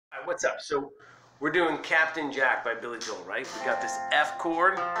What's up? So we're doing Captain Jack by Billy Joel, right? We got this F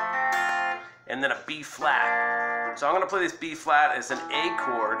chord and then a B flat. So I'm going to play this B flat as an A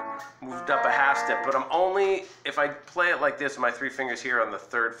chord moved up a half step, but I'm only, if I play it like this with my three fingers here on the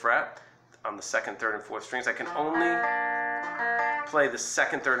 3rd fret, on the 2nd, 3rd, and 4th strings, I can only play the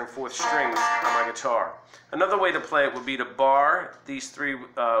 2nd, 3rd, and 4th strings on my guitar. Another way to play it would be to bar those three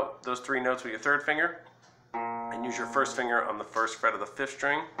notes with your 3rd finger and use your 1st finger on the 1st fret of the 5th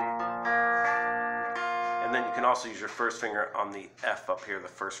string. And then you can also use your 1st finger on the F up here, the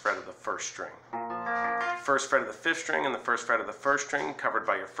 1st fret of the 1st string. 1st fret of the 5th string and the 1st fret of the 1st string covered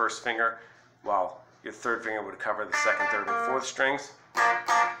by your 1st finger, while your 3rd finger would cover the 2nd, 3rd, and 4th strings,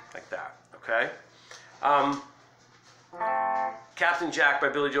 like that, okay? Captain Jack by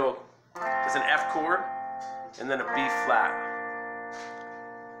Billy Joel is an F chord and then a B flat.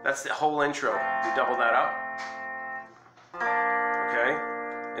 That's the whole intro. We double that up. Okay?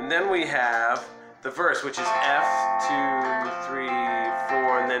 And then we have the verse, which is F, 2, 3,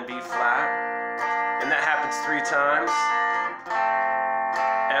 4, and then B flat. And that happens 3 times.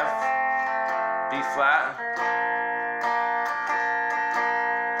 F, B flat,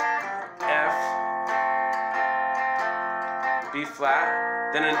 F, B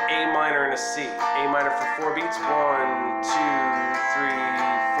flat, then an A minor and a C. A minor for 4 beats. 1, 2, 3,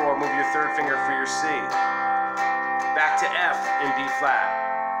 4. Move your 3rd finger for your C. Back to F in B flat.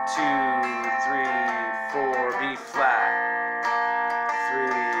 2, 3, 4, B flat. 3,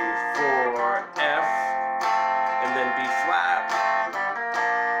 4, F, and then B flat.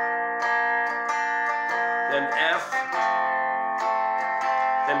 Then F,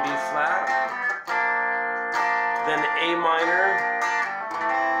 then B flat. Then A minor,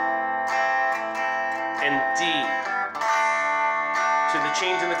 and D, to the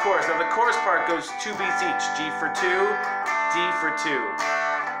change in the chorus. Now the chorus part goes 2 beats each. G for 2, D for 2,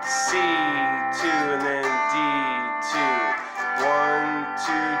 C 2, and then D 2. 1, 2,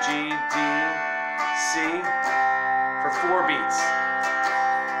 G, D, C, for 4 beats.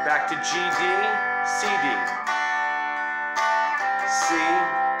 Back to G, D, C, D, C,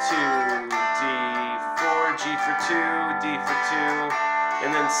 2, D, 4, G for 2, D for 2,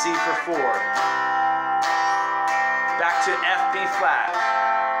 and then C for 4. Back to F, B flat.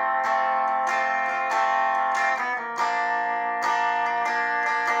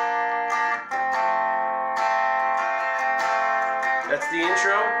 That's the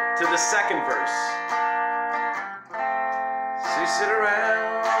intro to the 2nd verse. So you sit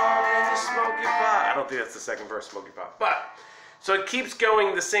around and you smoke your pot. I don't think that's the 2nd verse, smoke your pot. But, so it keeps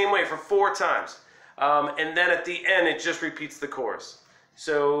going the same way for 4 times. And then at the end, it just repeats the chorus.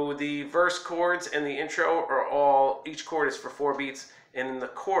 So the verse chords and the intro are all, each chord is for 4 beats, and in the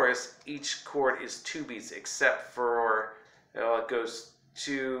chorus, each chord is 2 beats, except for, it goes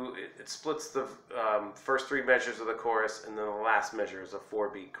to, it splits the first 3 measures of the chorus, and then the last measure is a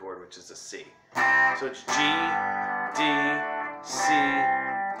 4-beat chord, which is a C. So it's G, D, C,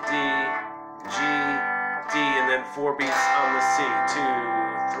 D, G, D, and then 4 beats on the C. 2,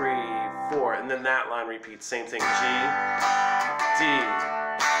 3, 4, and then that line repeats, same thing, G, D,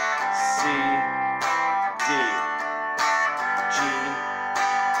 C, D, G,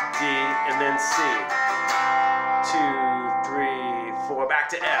 D, and then C. 2, 3, 4, back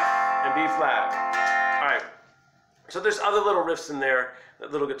to F and B flat. Alright, so there's other little riffs in there,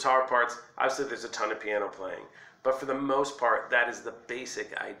 little guitar parts. Obviously there's a ton of piano playing, but for the most part, that is the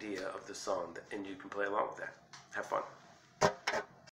basic idea of the song, and you can play along with that. Have fun.